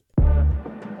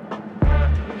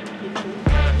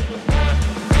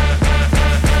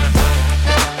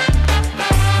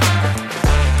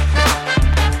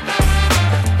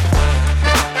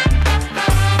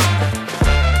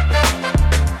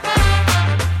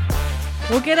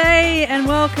Well, g'day and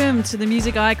welcome to the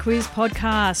Music IQuiz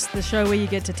podcast, the show where you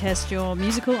get to test your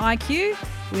musical IQ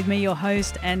with me, your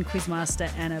host and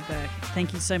quizmaster, Anna Burke.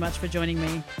 Thank you so much for joining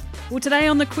me. Well, today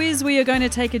on the quiz, we are going to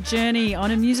take a journey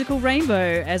on a musical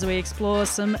rainbow as we explore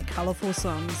some colourful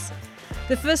songs.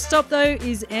 The first stop, though,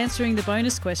 is answering the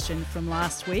bonus question from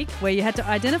last week, where you had to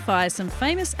identify some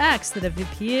famous acts that have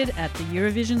appeared at the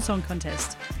Eurovision Song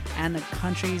Contest and the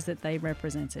countries that they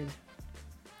represented.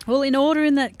 Well, in order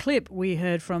in that clip, we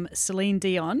heard from Celine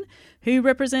Dion, who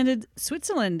represented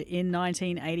Switzerland in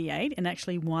 1988 and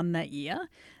actually won that year.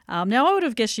 Now, I would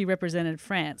have guessed she represented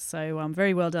France, so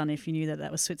very well done if you knew that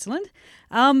that was Switzerland.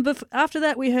 But after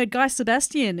that, we heard Guy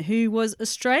Sebastian, who was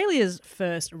Australia's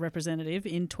first representative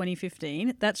in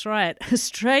 2015. That's right,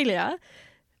 Australia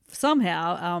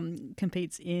somehow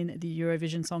competes in the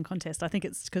Eurovision Song Contest. I think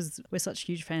it's because we're such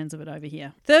huge fans of it over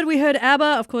here. Third, we heard ABBA.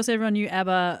 Of course, everyone knew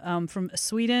ABBA from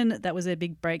Sweden. That was their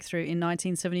big breakthrough in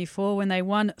 1974 when they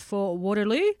won for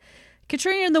Waterloo.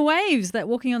 Katrina and the Waves, that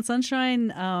Walking on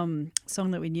Sunshine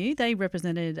song that we knew, they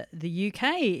represented the UK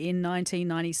in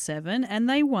 1997 and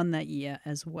they won that year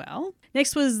as well.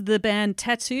 Next was the band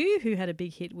Tattoo, who had a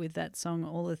big hit with that song,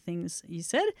 All the Things You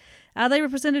Said. They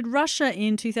represented Russia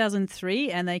in 2003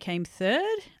 and they came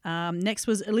third. Next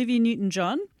was Olivia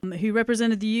Newton-John, who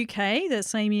represented the UK that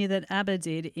same year that ABBA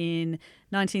did in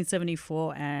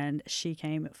 1974 and she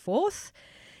came fourth.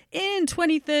 In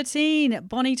 2013,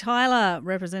 Bonnie Tyler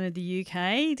represented the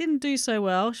UK. Didn't do so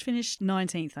well. She finished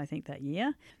 19th, I think, that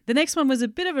year. The next one was a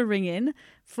bit of a ring-in.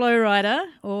 Flo Rida,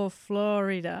 or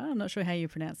Florida, I'm not sure how you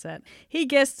pronounce that. He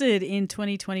guested in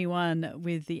 2021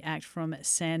 with the act from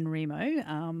San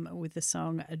Remo with the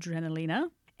song Adrenalina.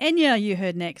 Enya you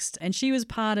heard next, and she was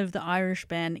part of the Irish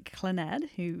band Clannad,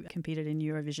 who competed in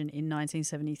Eurovision in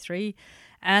 1973.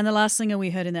 And the last singer we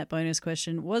heard in that bonus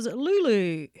question was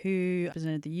Lulu, who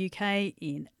represented the UK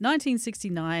in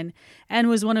 1969 and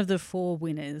was one of the 4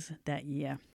 winners that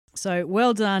year. So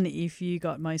well done if you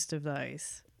got most of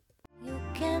those. You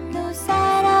can lose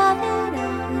sight of it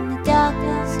all in the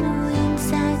darkness, no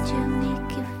inside you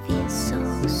make you feel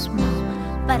so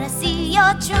small. But I see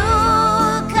your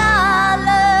true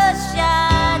colors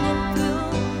shining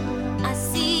through. I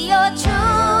see your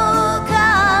true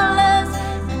colors,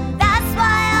 and that's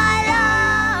why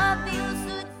I love you.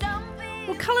 So don't be.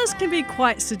 Well, colours can be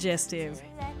quite suggestive.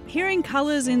 Hearing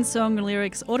colours in song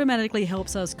lyrics automatically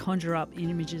helps us conjure up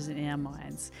images in our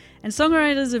minds. And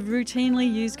songwriters have routinely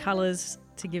used colours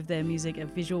to give their music a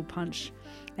visual punch.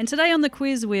 And today on the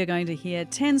quiz, we are going to hear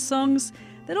 10 songs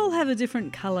that all have a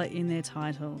different colour in their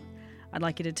title. I'd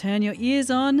like you to turn your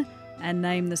ears on and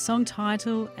name the song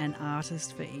title and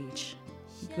artist for each.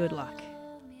 Good luck.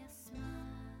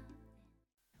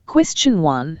 Question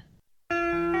 1.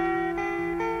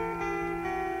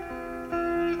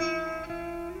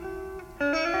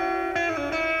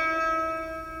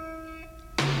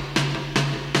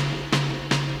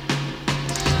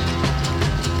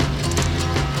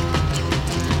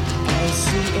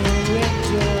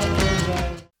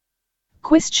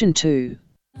 Question 2.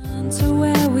 To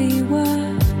where we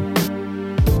were,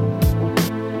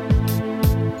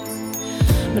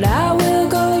 but I will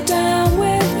go down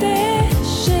with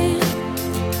this ship,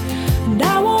 and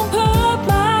I won't put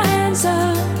my hands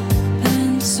up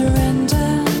and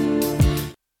surrender.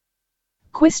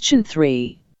 Question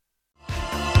 3.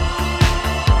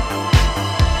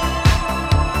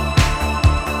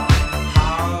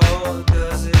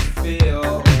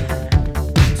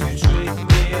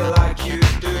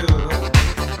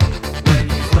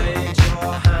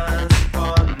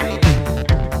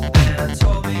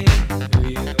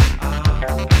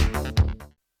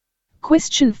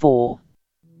 Question 4.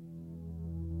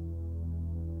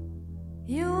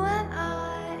 You and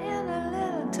I in a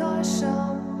little toy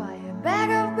shop, buy a bag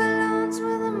of balloons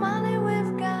with the money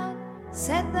we've got,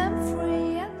 set them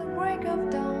free at the break of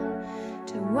dawn,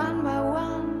 till one by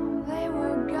one they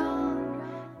were gone.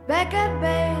 Back at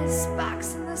base,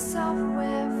 box in the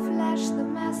software, flash the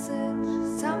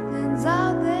message, something's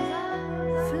out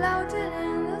there, floating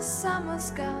in the summer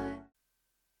sky.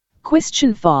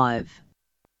 Question 5.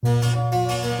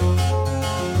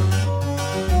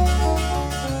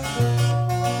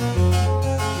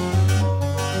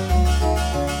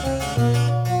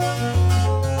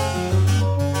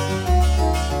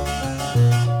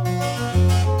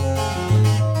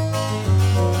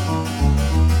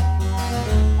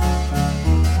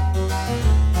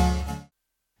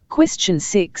 Question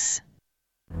 6.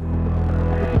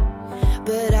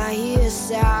 But I hear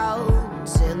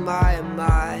sounds in my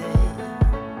mind,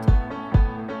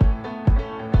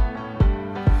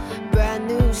 brand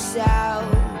new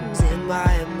sounds in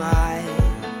my mind.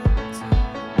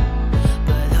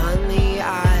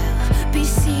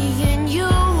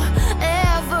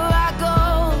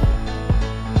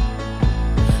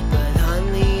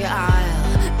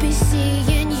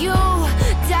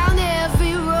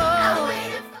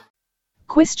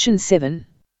 Question 7.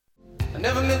 I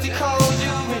never meant to cause you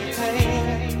any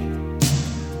pain.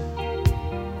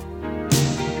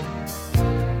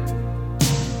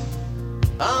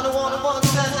 I'm the one who wants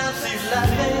to have you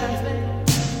laughing.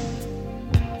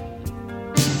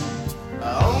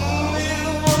 I only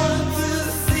want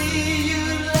to see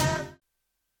you laugh.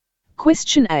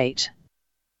 Question 8.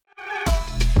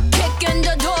 Kicking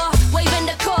the door, waving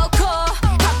the coco.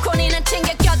 팝콘이나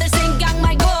챙겨 껴들 생각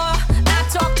말고. I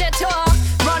talk that talk,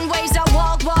 runways I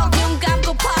walk. 눈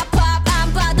감고 pop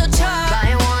안 봐도 쳐.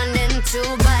 By one and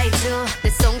two by two. 내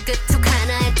손끝 툭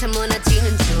하나에 다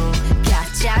무너지는 중.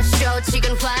 가짜 쇼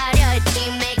지금 화려해.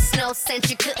 It makes no sense.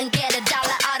 You couldn't get a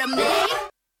dollar out of me.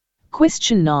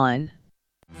 Question 9.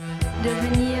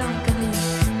 Devenir gris.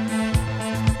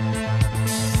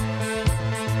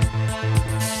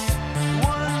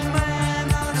 One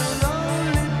man on a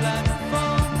lonely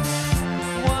platform,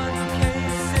 one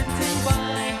case sitting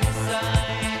by his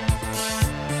side,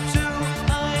 two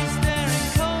eyes staring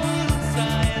cold in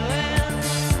silence,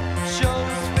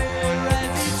 shows fear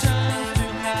as he turns to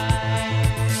hide.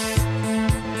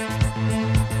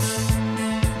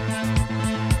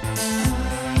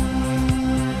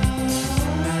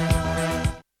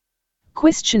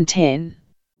 Question 10.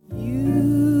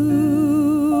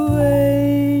 You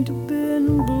ain't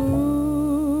been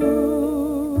blue.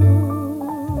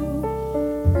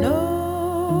 No,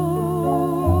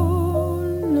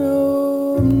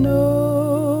 no, no.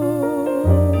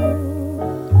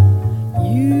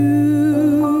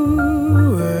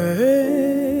 You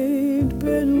ain't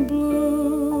been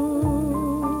blue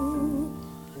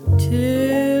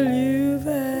till you've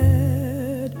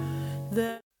had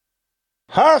that.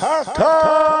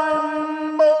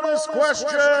 Halftime bonus question.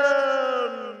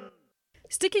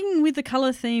 Sticking with the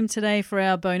colour theme today for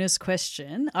our bonus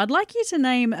question, I'd like you to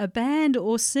name a band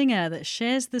or singer that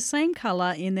shares the same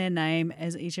colour in their name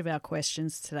as each of our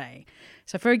questions today.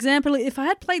 So, for example, if I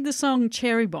had played the song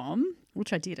Cherry Bomb,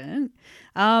 which I didn't,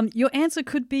 your answer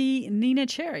could be Nina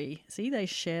Cherry. See, they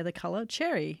share the colour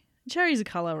cherry. Cherry's a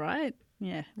colour, right?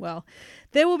 Yeah, well,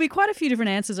 there will be quite a few different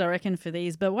answers, I reckon, for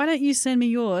these, but why don't you send me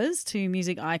yours to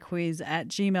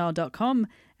musiciquiz@gmail.com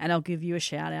and I'll give you a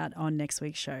shout out on next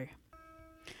week's show.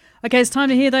 Okay, it's time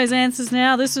to hear those answers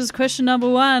now. This was question number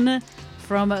 1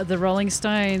 from the Rolling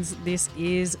Stones. This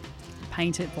is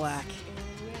Paint It Black.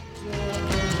 I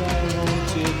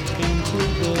want it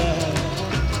painted black.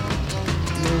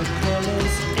 No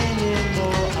colors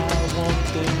anymore. I want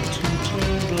them to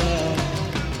turn black.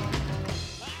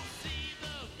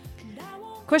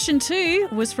 Question 2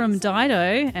 was from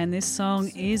Dido, and this song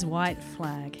is White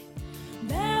Flag.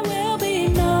 There will be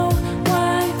no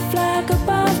white flag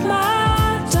above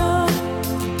my door.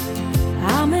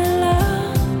 I'm in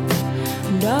love,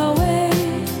 and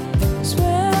always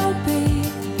will be.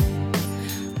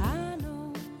 I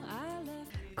know I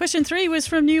left. Question 3 was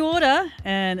from New Order,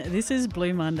 and this is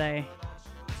Blue Monday.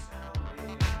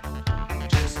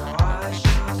 Just how I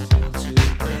should feel today.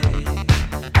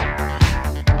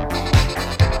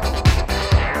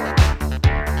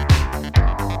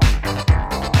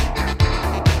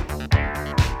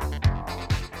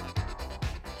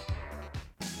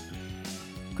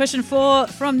 Question 4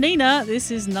 from Nina, this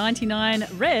is 99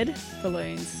 Red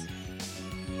Balloons.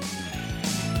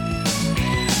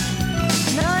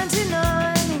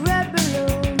 99 red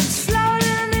balloons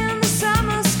floating in the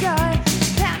summer sky.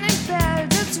 Panic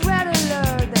belt, it's red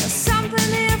alert. There's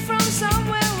something here from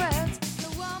somewhere else. The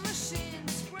war machine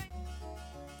spring.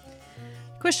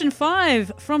 Question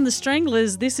 5 from the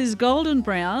Stranglers, this is Golden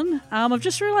Brown. I've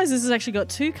just realised this has actually got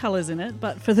 2 colours in it,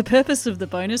 but for the purpose of the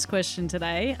bonus question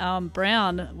today,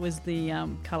 brown was the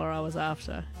colour I was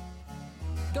after.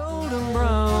 Golden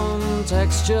brown,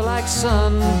 texture like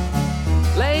sun,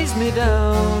 lays me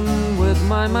down. With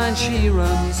my mind she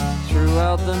runs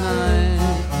throughout the night.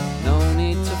 No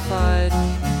need to fight,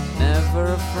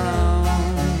 never a frown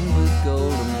with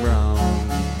golden brown.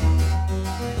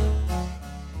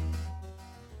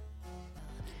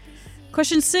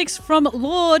 Question 6 from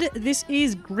Lord, this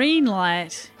is Green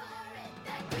Light.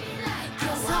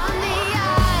 Cause on the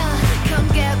aisle, come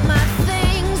get my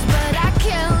things, but I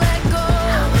can't let go.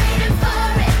 I'm waiting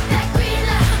for it, that green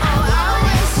light. Oh,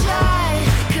 always shy,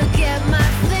 could get my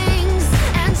things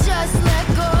and just let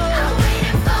go. I'm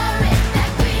waiting for it,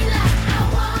 that green light. I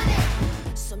want it.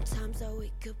 Sometimes I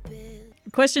wake up in.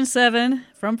 Question 7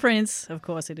 from Prince, of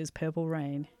course it is Purple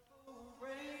Rain.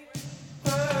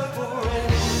 Purple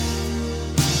rain.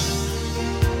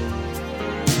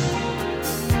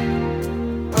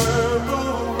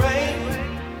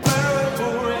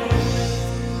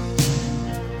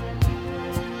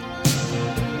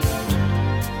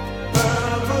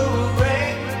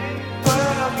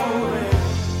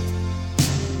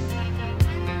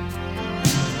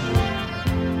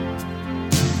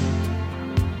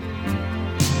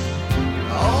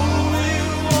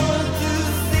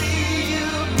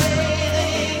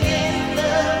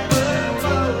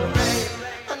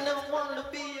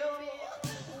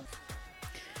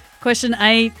 Question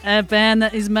 8, a band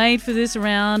that is made for this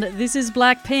round. This is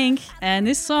Blackpink, and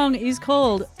this song is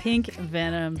called Pink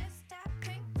Venom.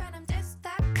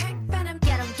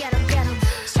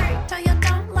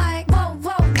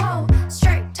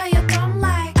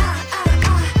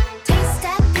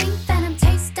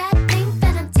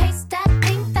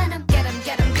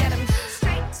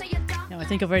 I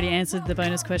think I've already answered the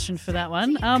bonus question for that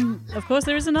one. Of course,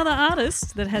 there is another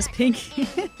artist that has pink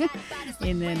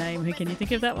in their name. Who can you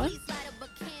think of that one?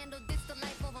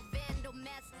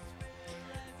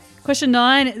 Question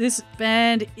 9. This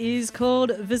band is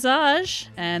called Visage,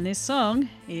 and this song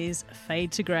is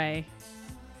Fade to Grey.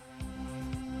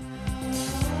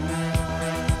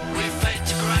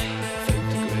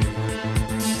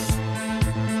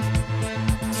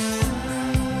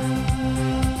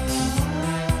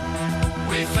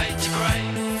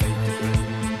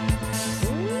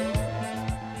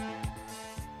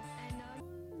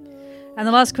 And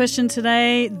the last question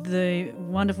today, the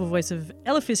wonderful voice of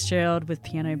Ella Fitzgerald with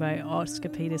piano by Oscar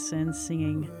Peterson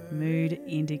singing Mood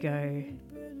Indigo.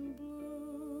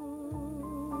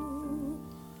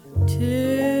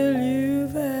 Till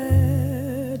you've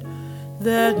had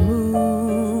that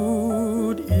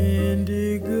mood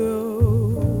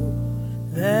indigo,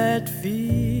 that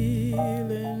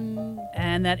feeling.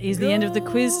 And that is the end of the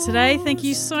quiz today. Thank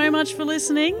you so much for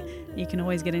listening. You can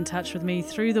always get in touch with me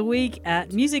through the week at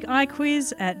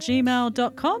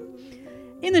musiciquiz@gmail.com.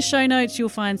 In the show notes, you'll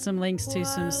find some links to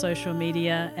some social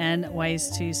media and ways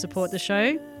to support the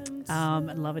show.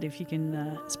 I'd love it if you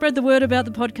can spread the word about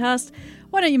the podcast.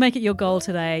 Why don't you make it your goal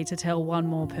today to tell one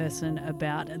more person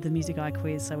about the Music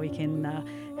IQuiz so we can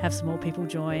have some more people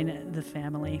join the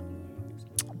family.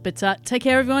 But take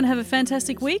care, everyone. Have a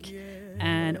fantastic week,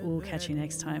 and we'll catch you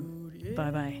next time.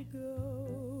 Bye-bye.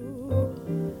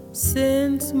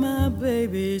 Since my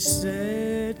baby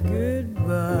said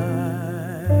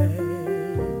goodbye,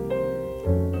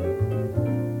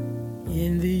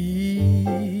 in the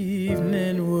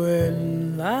evening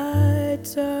when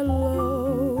lights are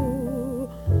low,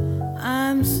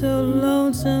 I'm so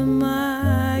lonesome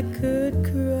I could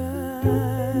cry,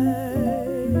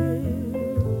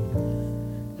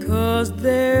 'cause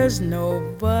there's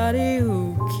nobody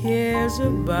who cares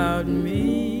about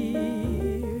me.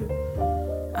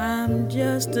 I'm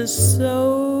just a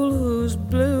soul who's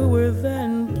bluer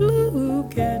than blue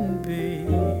can be.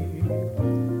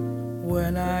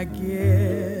 When I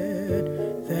get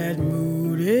that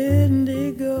mood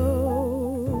indigo,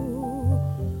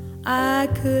 I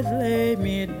could lay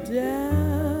me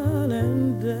down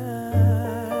and die.